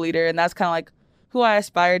physical leader, and that's kind of like who I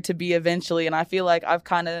aspired to be eventually. And I feel like I've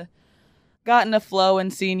kind of gotten a flow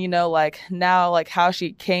and seen, like now, like how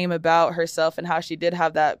she came about herself and how she did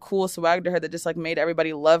have that cool swag to her that just like made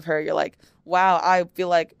everybody love her. You're like, wow, I feel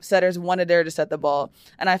like setters wanted her to set the ball.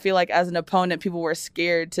 And I feel like as an opponent, people were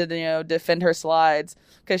scared to, defend her slides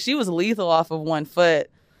because she was lethal off of 1 foot.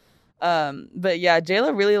 But yeah,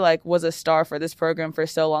 Jayla really like was a star for this program for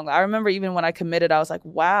so long. I remember even when I committed, I was like,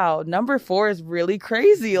 wow, number 4 is really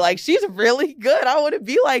crazy. Like, she's really good. I want to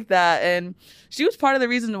be like that. And she was part of the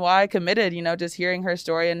reason why I committed, just hearing her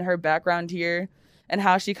story and her background here and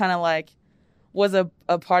how she kind of like was a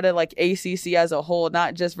part of like ACC as a whole,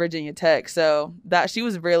 not just Virginia Tech. So that she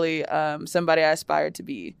was really somebody I aspired to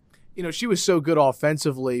be. She was so good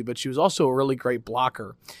offensively, but she was also a really great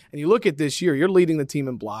blocker. And you look at this year, you're leading the team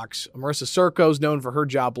in blocks. Marissa Serko's known for her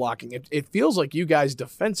job blocking. It feels like you guys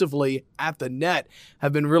defensively at the net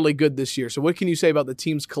have been really good this year. So what can you say about the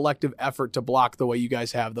team's collective effort to block the way you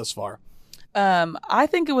guys have thus far? I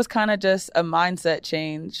think it was kind of just a mindset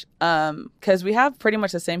change because we have pretty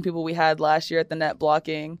much the same people we had last year at the net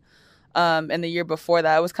blocking and the year before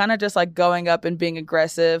that. It was kind of just like going up and being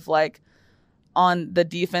aggressive, like on the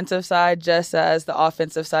defensive side, just as the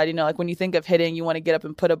offensive side. Like when you think of hitting, you want to get up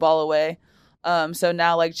and put a ball away. So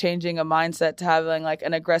now like changing a mindset to having like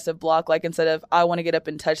an aggressive block, like instead of I want to get up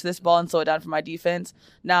and touch this ball and slow it down for my defense,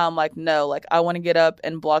 now I'm like, no, like I want to get up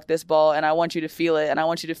and block this ball and I want you to feel it and I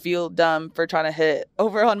want you to feel dumb for trying to hit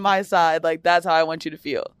over on my side. Like that's how I want you to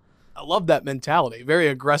feel. I love that mentality. Very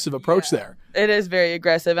aggressive approach there. It is very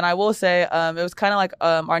aggressive. And I will say it was kind of like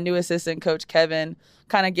our new assistant coach, Kevin,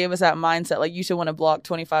 kind of gave us that mindset, like you should want to block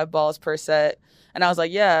 25 balls per set. And I was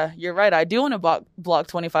like, yeah, you're right. I do want to block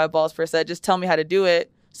 25 balls per set. Just tell me how to do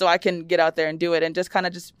it so I can get out there and do it. And just kind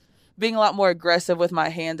of just being a lot more aggressive with my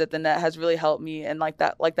hands at the net has really helped me. And like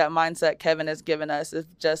that mindset Kevin has given us is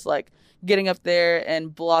just like getting up there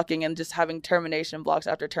and blocking and just having termination blocks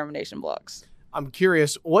after termination blocks. I'm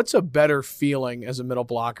curious, what's a better feeling as a middle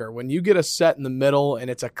blocker when you get a set in the middle and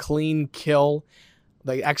it's a clean kill,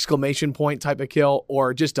 the exclamation point type of kill,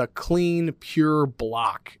 or just a clean, pure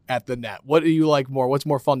block at the net? What do you like more? What's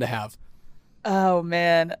more fun to have? Oh,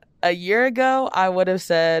 man. A year ago, I would have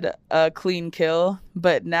said a clean kill,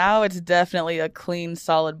 but now it's definitely a clean,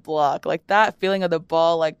 solid block. Like that feeling of the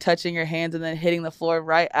ball, like touching your hands and then hitting the floor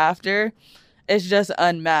right after, it's just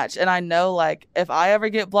unmatched. And I know, like, if I ever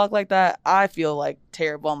get blocked like that, I feel, like,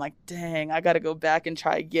 terrible. I'm like, dang, I got to go back and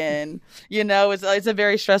try again. It's a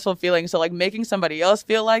very stressful feeling. So, like, making somebody else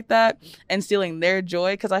feel like that and stealing their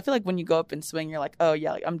joy, because I feel like when you go up and swing, you're like, oh,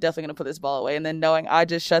 yeah, like, I'm definitely going to put this ball away. And then knowing I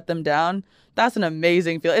just shut them down, that's an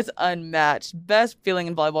amazing feeling. It's unmatched. Best feeling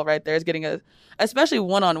in volleyball right there is getting especially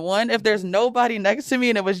one-on-one. If there's nobody next to me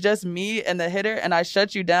and it was just me and the hitter and I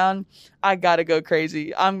shut you down, I got to go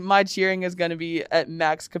crazy. My cheering is going to be at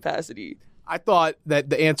max capacity. I thought that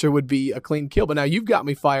the answer would be a clean kill, but now you've got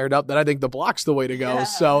me fired up that I think the block's the way to go. Yeah.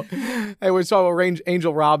 So, hey, we're talking about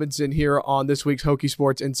Angel Robinson here on this week's Hokie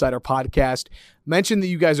Sports Insider podcast. Mentioned that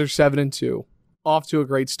you guys are 7-2, off to a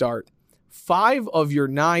great start. 5 of your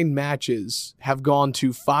 9 matches have gone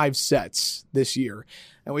to 5 sets this year.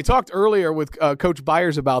 And we talked earlier with Coach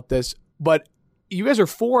Byers about this, but you guys are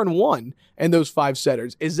 4-1 in those 5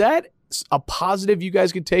 setters. Is that a positive you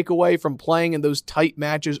guys could take away from playing in those tight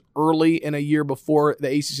matches early in a year before the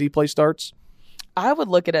ACC play starts? I would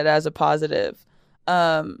look at it as a positive.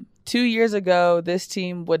 2 years ago, this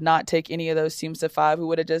team would not take any of those teams to 5. We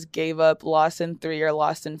would have just gave up, lost in 3 or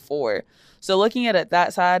lost in 4. So looking at it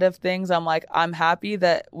that side of things, I'm like, I'm happy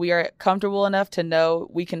that we are comfortable enough to know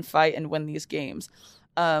we can fight and win these games.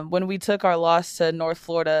 When we took our loss to North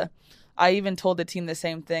Florida, I even told the team the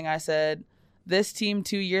same thing. I said, this team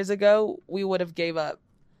 2 years ago, we would have gave up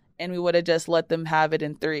and we would have just let them have it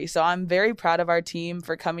in 3. So I'm very proud of our team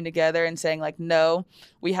for coming together and saying, like, no,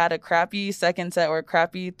 we had a crappy second set or a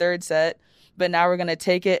crappy third set, but now we're going to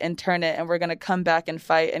take it and turn it and we're going to come back and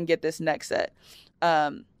fight and get this next set.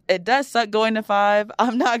 It does suck going to 5.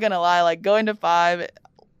 I'm not going to lie. Like, going to 5,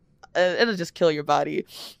 it'll just kill your body.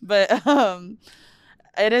 But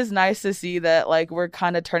it is nice to see that, like, we're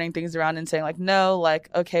kind of turning things around and saying, like, no, like,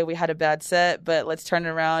 okay, we had a bad set, but let's turn it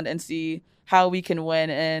around and see how we can win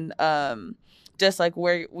and just, like,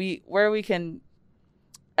 where we can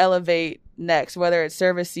elevate next, whether it's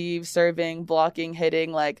serve, receive, serving, blocking,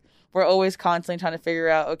 hitting. Like, we're always constantly trying to figure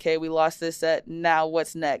out, okay, we lost this set, now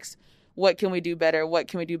what's next? What can we do better? What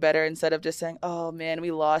can we do better? Instead of just saying, oh, man,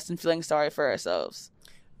 we lost and feeling sorry for ourselves.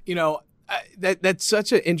 That's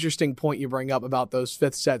such an interesting point you bring up about those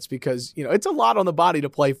 5th sets because, it's a lot on the body to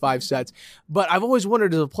play 5 sets. But I've always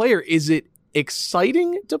wondered as a player, is it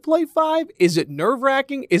exciting to play 5? Is it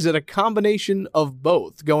nerve-wracking? Is it a combination of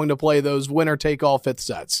both going to play those winner-take-all 5th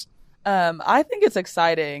sets? I think it's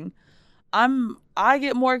exciting. I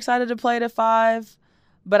get more excited to play to 5.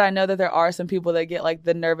 But I know that there are some people that get, like,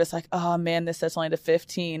 the nervous, like, oh, man, this set's only to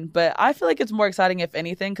 15. But I feel like it's more exciting, if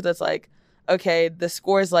anything, because it's like, okay, the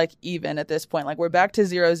score is like even at this point. Like we're back to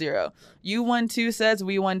 0-0. You won 2 sets,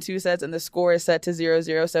 we won 2 sets, and the score is set to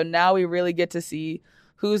 0-0. So now we really get to see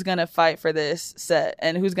who's going to fight for this set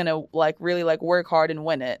and who's going to like really like work hard and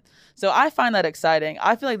win it. So I find that exciting.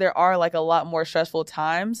 I feel like there are like a lot more stressful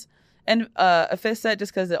times and a 5th set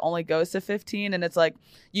just because it only goes to 15, and it's like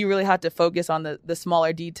you really have to focus on the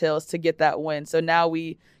smaller details to get that win. So now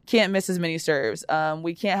we can't miss as many serves.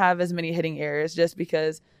 We can't have as many hitting errors just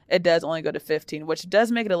because it does only go to 15, which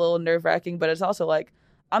does make it a little nerve-wracking, but it's also like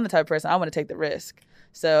I'm the type of person, I want to take the risk.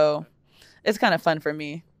 So it's kind of fun for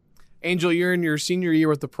me. Angel, you're in your senior year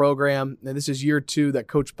with the program, and this is year 2 that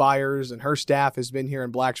Coach Byers and her staff has been here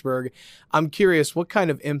in Blacksburg. I'm curious, what kind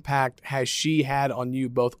of impact has she had on you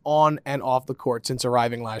both on and off the court since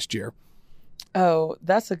arriving last year? Oh,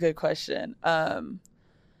 that's a good question.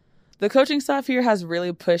 The coaching staff here has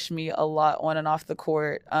really pushed me a lot on and off the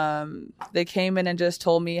court. They came in and just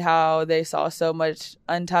told me how they saw so much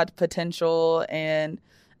untapped potential, and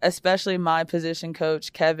especially my position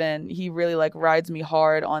coach, Kevin, he really like rides me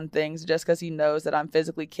hard on things just because he knows that I'm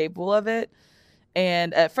physically capable of it.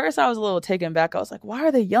 And at first I was a little taken back. I was like, why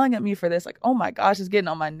are they yelling at me for this? Like, oh my gosh, it's getting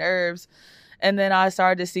on my nerves. And then I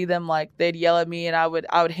started to see them like they'd yell at me and I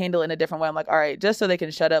would handle it in a different way. I'm like, all right, just so they can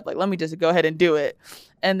shut up, like, let me just go ahead and do it.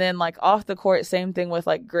 And then like off the court, same thing with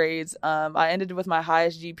like grades. I ended with my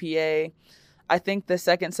highest GPA, I think the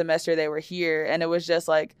second semester they were here. And it was just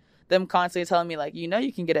like them constantly telling me like, you know,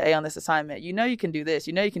 you can get an A on this assignment. You know, you can do this.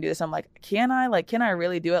 You know, you can do this. I'm like, can I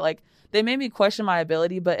really do it? Like they made me question my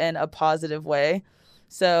ability, but in a positive way.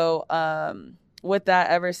 So, with that,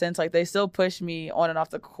 ever since, like, they still push me on and off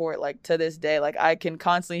the court, like, to this day. Like, I can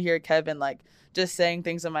constantly hear Kevin, like, just saying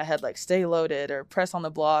things in my head, like, stay loaded or press on the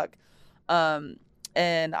block.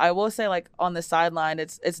 And I will say, like, on the sideline,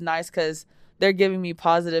 it's nice because they're giving me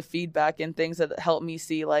positive feedback and things that help me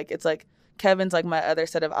see, like, it's like Kevin's, like, my other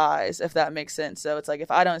set of eyes, if that makes sense. So it's like, if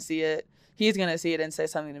I don't see it, he's going to see it and say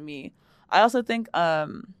something to me. I also think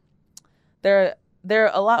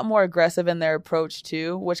they're a lot more aggressive in their approach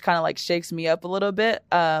too, which kind of like shakes me up a little bit.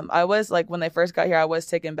 I was like, when they first got here, I was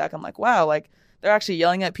taken back. I'm like, wow, like they're actually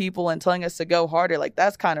yelling at people and telling us to go harder. Like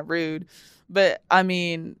that's kind of rude. But I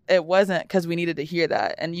mean, it wasn't because we needed to hear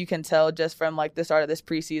that. And you can tell just from like the start of this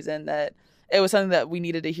preseason that it was something that we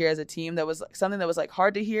needed to hear as a team. That was like, something that was like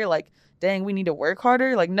hard to hear. Like, dang, we need to work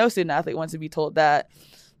harder. Like no student athlete wants to be told that.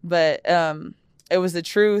 But it was the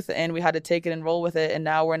truth and we had to take it and roll with it. And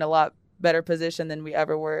now we're in a lot better position than we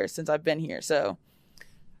ever were since I've been here. So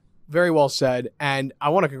very well said. And I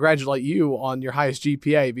want to congratulate you on your highest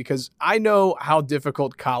GPA because I know how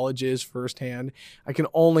difficult college is firsthand. I can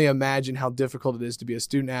only imagine how difficult it is to be a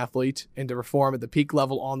student athlete and to perform at the peak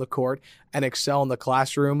level on the court and excel in the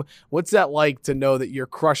classroom. What's that like to know that you're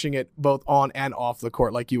crushing it both on and off the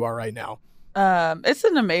court like you are right now? It's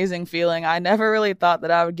an amazing feeling. I never really thought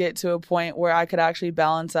that I would get to a point where I could actually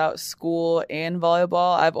balance out school and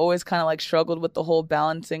volleyball. I've always kind of like struggled with the whole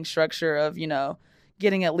balancing structure of, you know,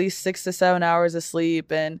 getting at least 6 to 7 hours of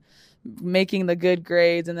sleep and making the good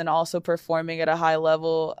grades and then also performing at a high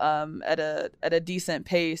level, at a decent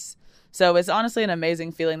pace. So it's honestly an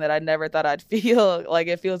amazing feeling that I never thought I'd feel. Like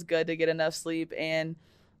it feels good to get enough sleep and,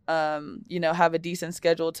 you know, have a decent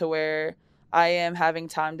schedule to where I am having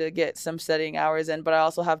time to get some studying hours in, but I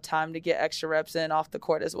also have time to get extra reps in off the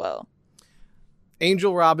court as well.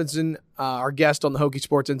 Angel Robinson, our guest on the Hokie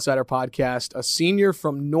Sports Insider podcast, a senior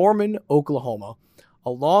from Norman, Oklahoma, a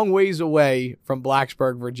long ways away from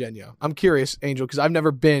Blacksburg, Virginia. I'm curious, Angel, because I've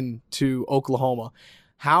never been to Oklahoma.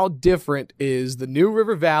 How different is the New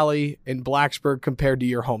River Valley in Blacksburg compared to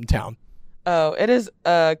your hometown? Oh, it is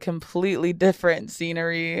a completely different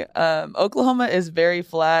scenery. Oklahoma is very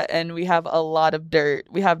flat and we have a lot of dirt.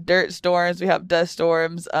 We have dirt storms, we have dust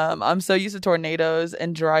storms. I'm so used to tornadoes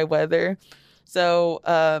and dry weather. So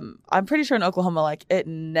I'm pretty sure in Oklahoma, like it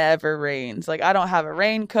never rains. Like I don't have a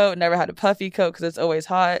raincoat, never had a puffy coat because it's always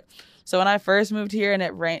hot. So when I first moved here and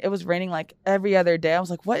it was raining like every other day, I was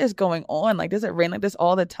like, what is going on? Like, does it rain like this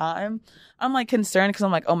all the time? I'm like concerned because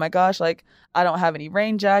I'm like, oh my gosh, like I don't have any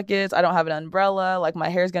rain jackets. I don't have an umbrella. Like my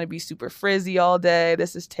hair is going to be super frizzy all day.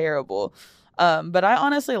 This is terrible. But I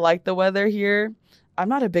honestly like the weather here. I'm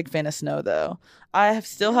not a big fan of snow though. I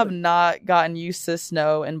still have not gotten used to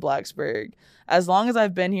snow in Blacksburg. As long as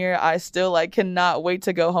I've been here, I still like cannot wait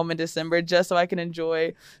to go home in December just so I can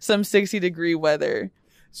enjoy some 60-degree weather.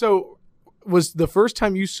 So was the first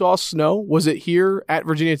time you saw snow, was it here at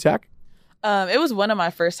Virginia Tech? It was one of my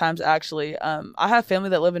first times, actually. I have family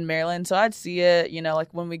that live in Maryland, so I'd see it, you know,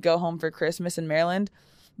 like when we go home for Christmas in Maryland.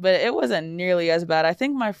 But it wasn't nearly as bad. I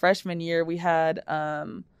think my freshman year we had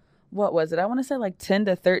what was it? I want to say like 10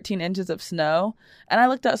 to 13 inches of snow. And I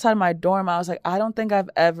looked outside my dorm. I was like, I don't think I've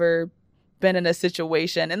ever been in a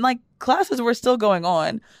situation. And like classes were still going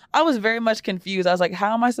on. I was very much confused. I was like,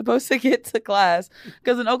 how am I supposed to get to class?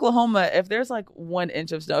 Because in Oklahoma, if there's like 1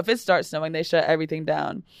 inch of snow, if it starts snowing, they shut everything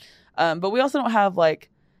down. But we also don't have like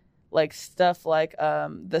stuff like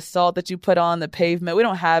the salt that you put on the pavement. We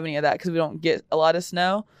don't have any of that because we don't get a lot of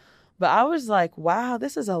snow. But I was like, wow,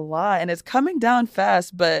 this is a lot. And it's coming down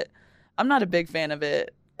fast, but I'm not a big fan of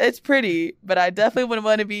it. It's pretty, but I definitely wouldn't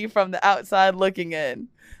want to be from the outside looking in.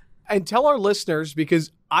 And tell our listeners,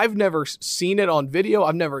 because I've never seen it on video,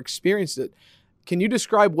 I've never experienced it. Can you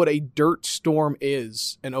describe what a dirt storm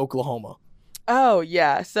is in Oklahoma? Oh,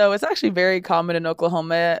 yeah. So it's actually very common in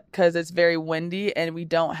Oklahoma because it's very windy and we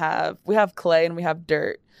have clay and we have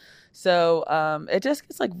dirt. So it just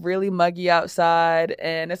gets like really muggy outside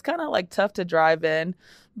and it's kind of like tough to drive in,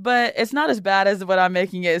 but it's not as bad as what I'm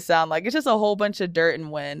making it sound like. It's just a whole bunch of dirt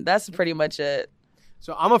and wind. That's pretty much it.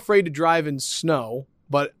 So I'm afraid to drive in snow,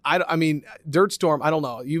 but I mean, dirt storm, I don't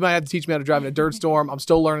know. You might have to teach me how to drive in a dirt storm. I'm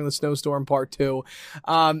still learning the snowstorm part too.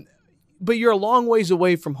 But you're a long ways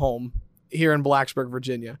away from home here in Blacksburg,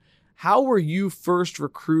 Virginia. How were you first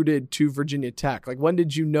recruited to Virginia Tech? Like, when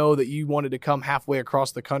did you know that you wanted to come halfway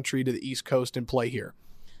across the country to the East Coast and play here?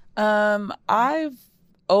 I've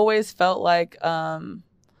always felt like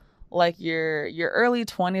your early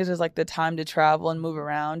 20s is like the time to travel and move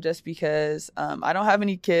around just because I don't have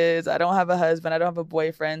any kids. I don't have a husband. I don't have a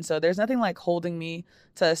boyfriend. So there's nothing like holding me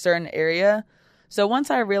to a certain area. So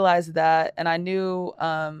once I realized that and I knew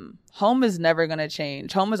home is never going to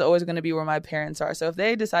change. Home is always going to be where my parents are. So if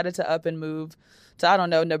they decided to up and move to, I don't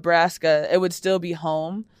know, Nebraska, it would still be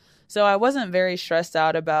home. So I wasn't very stressed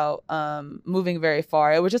out about moving very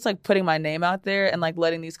far. It was just like putting my name out there and like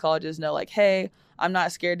letting these colleges know like, hey, I'm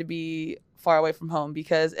not scared to be far away from home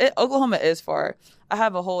because Oklahoma is far. I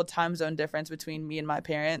have a whole time zone difference between me and my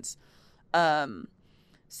parents.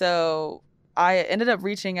 So I ended up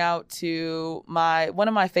reaching out to one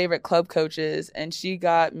of my favorite club coaches, and she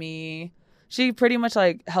pretty much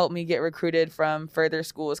like helped me get recruited from further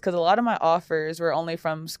schools because a lot of my offers were only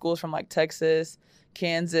from schools from like Texas,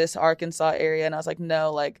 Kansas, Arkansas area. And I was like,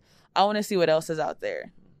 no, like I want to see what else is out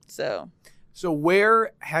there. So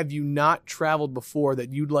where have you not traveled before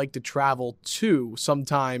that you'd like to travel to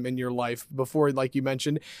sometime in your life before, like you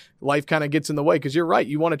mentioned, life kind of gets in the way? Because you're right.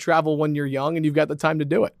 You want to travel when you're young and you've got the time to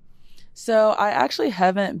do it. So I actually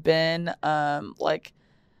haven't been like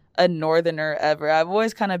a northerner ever. I've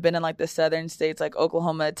always kind of been in like the southern states like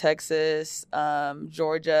Oklahoma, Texas,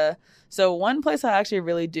 Georgia. So one place I actually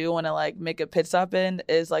really do want to like make a pit stop in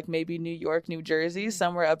is like maybe New York, New Jersey,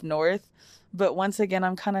 somewhere up north. But once again,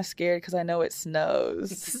 I'm kind of scared because I know it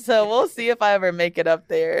snows. So we'll see if I ever make it up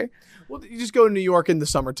there. Well, you just go to New York in the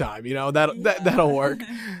summertime, that'll work.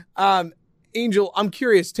 Angel, I'm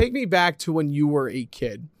curious. Take me back to when you were a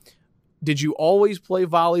kid. Did you always play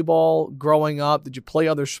volleyball growing up? Did you play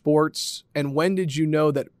other sports? And when did you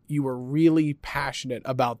know that you were really passionate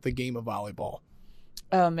about the game of volleyball?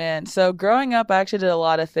 Oh, man. So growing up, I actually did a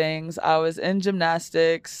lot of things. I was in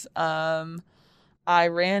gymnastics. I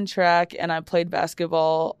ran track and I played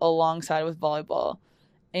basketball alongside with volleyball.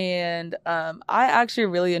 And I actually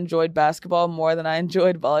really enjoyed basketball more than I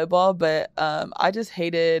enjoyed volleyball, but I just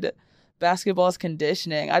hated basketball's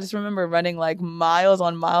conditioning. I just remember running like miles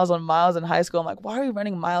on miles on miles in high school. I'm like, why are we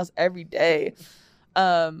running miles every day?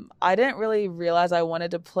 I didn't really realize I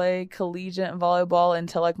wanted to play collegiate volleyball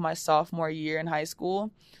until like my sophomore year in high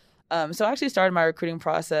school. So I actually started my recruiting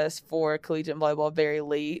process for collegiate volleyball very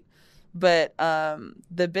late. But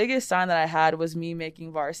the biggest sign that I had was me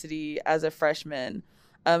making varsity as a freshman.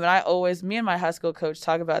 And me and my high school coach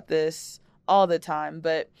talk about this all the time,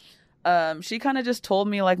 but she kind of just told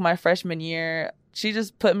me like my freshman year, she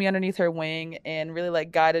just put me underneath her wing and really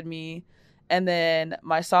like guided me. And then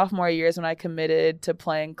my sophomore year is when I committed to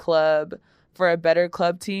playing club for a better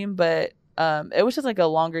club team, but it was just like a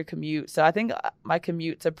longer commute. So I think my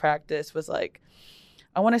commute to practice was like,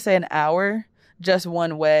 I want to say an hour just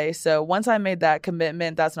one way. So once I made that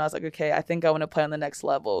commitment, that's when I was like, okay, I think I want to play on the next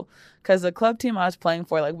level. Because the club team I was playing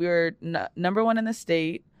for, like we were number one in the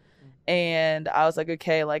state. And I was like,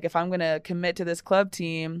 okay, like if I'm going to commit to this club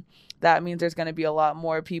team, that means there's going to be a lot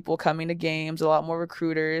more people coming to games, a lot more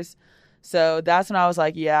recruiters. So that's when I was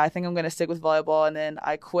like, yeah, I think I'm going to stick with volleyball. And then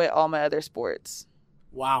I quit all my other sports.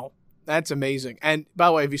 Wow. That's amazing. And by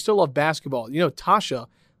the way, if you still love basketball, Tasha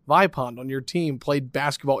Vipond on your team played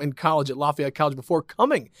basketball in college at Lafayette College before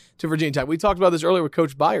coming to Virginia Tech. We talked about this earlier with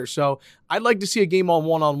Coach Byers, so I'd like to see a game on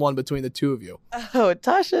one-on-one between the two of you. Oh,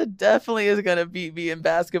 Tasha definitely is going to beat me in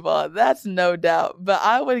basketball. That's no doubt. But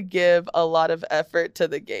I would give a lot of effort to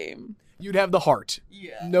the game. You'd have the heart.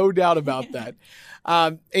 Yeah. No doubt about that.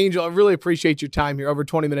 Angel, I really appreciate your time here, over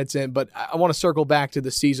 20 minutes in, but I want to circle back to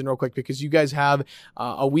the season real quick because you guys have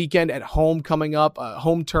a weekend at home coming up, a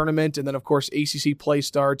home tournament, and then, of course, ACC play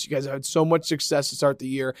starts. You guys have had so much success to start the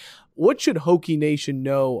year. What should Hokie Nation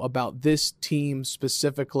know about this team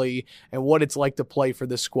specifically and what it's like to play for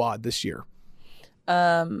this squad this year?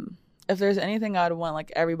 If there's anything I'd want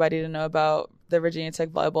like everybody to know about the Virginia Tech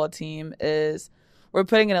volleyball team is we're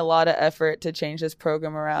putting in a lot of effort to change this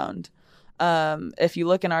program around. If you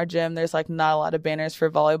look in our gym, there's like not a lot of banners for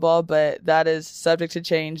volleyball, but that is subject to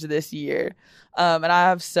change this year. And I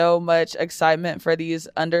have so much excitement for these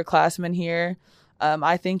underclassmen here.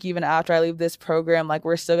 I think even after I leave this program, like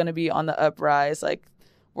we're still going to be on the uprise. Like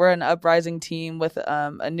we're an uprising team with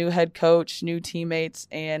a new head coach, new teammates,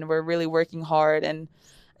 and we're really working hard. And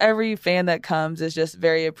every fan that comes is just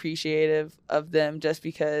very appreciative of them just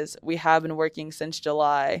because we have been working since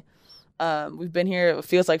July. We've been here, it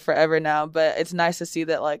feels like forever now, but it's nice to see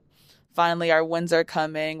that like finally our wins are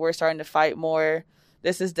coming. We're starting to fight more.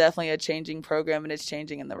 This is definitely a changing program and it's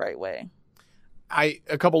changing in the right way.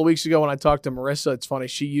 A couple of weeks ago when I talked to Marissa, it's funny,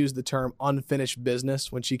 she used the term unfinished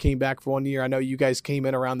business when she came back for 1 year. I know you guys came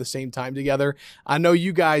in around the same time together. I know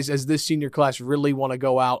you guys as this senior class really want to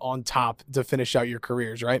go out on top to finish out your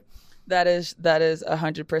careers, right? That is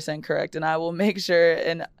 100% correct. And I will make sure,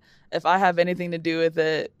 and if I have anything to do with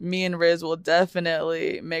it, me and Riz will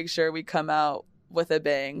definitely make sure we come out with a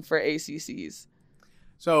bang for ACCs.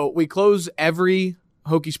 So we close every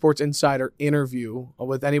Hokie Sports Insider interview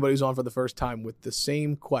with anybody who's on for the first time with the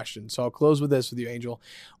same question. So I'll close with this with you, Angel.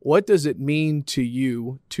 What does it mean to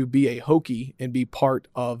you to be a Hokie and be part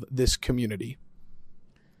of this community?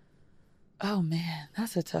 Oh, man,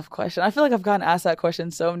 that's a tough question. I feel like I've gotten asked that question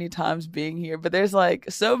so many times being here, but there's like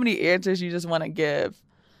so many answers you just want to give.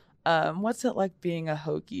 What's it like being a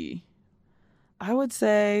Hokie? I would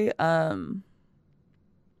say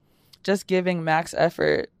just giving max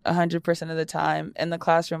effort 100% of the time in the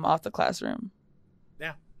classroom, off the classroom.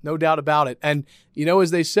 Yeah, no doubt about it. And, you know, as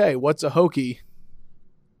they say, what's a Hokie?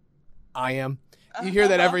 I am. You hear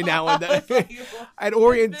that every now and then.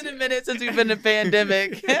 It's been a minute since we've been in a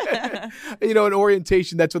pandemic. You know, in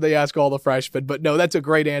orientation, that's what they ask all the freshmen. But no, that's a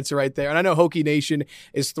great answer right there. And I know Hokie Nation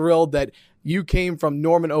is thrilled that you came from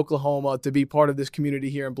Norman, Oklahoma to be part of this community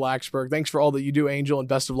here in Blacksburg. Thanks for all that you do, Angel, and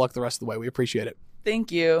best of luck the rest of the way. We appreciate it.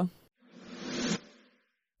 Thank you.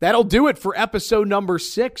 That'll do it for episode number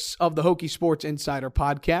 6 of the Hokie Sports Insider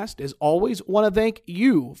podcast. As always, want to thank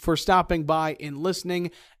you for stopping by and listening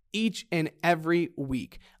each and every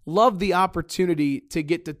week. Love the opportunity to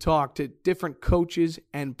get to talk to different coaches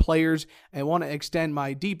and players. I want to extend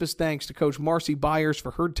my deepest thanks to Coach Marcy Byers for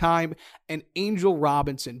her time and Angel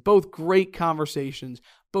Robinson. Both great conversations,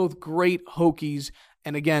 both great Hokies,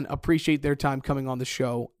 and again, appreciate their time coming on the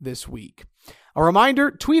show this week. A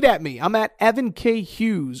reminder, tweet at me. I'm at Evan K.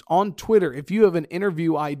 Hughes on Twitter. If you have an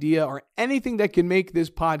interview idea or anything that can make this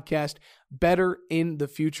podcast better in the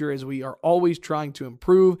future, as we are always trying to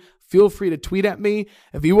improve, feel free to tweet at me.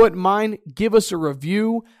 If you wouldn't mind, give us a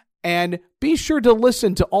review and be sure to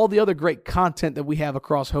listen to all the other great content that we have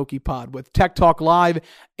across Hokie Pod with Tech Talk Live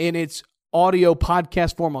in its audio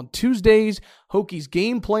podcast form on Tuesdays, Hokie's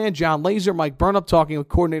Game Plan, John Laser, Mike Burnup talking with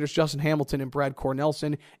coordinators Justin Hamilton and Brad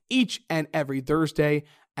Cornelson each and every Thursday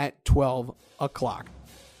at 12 o'clock.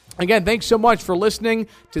 Again, thanks so much for listening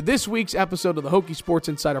to this week's episode of the Hokie Sports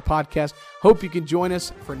Insider Podcast. Hope you can join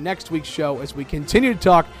us for next week's show as we continue to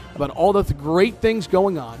talk about all the great things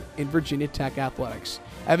going on in Virginia Tech athletics.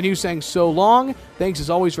 Evan Hughes saying so long. Thanks as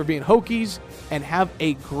always for being Hokies, and have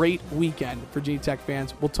a great weekend, Virginia Tech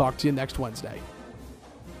fans. We'll talk to you next Wednesday.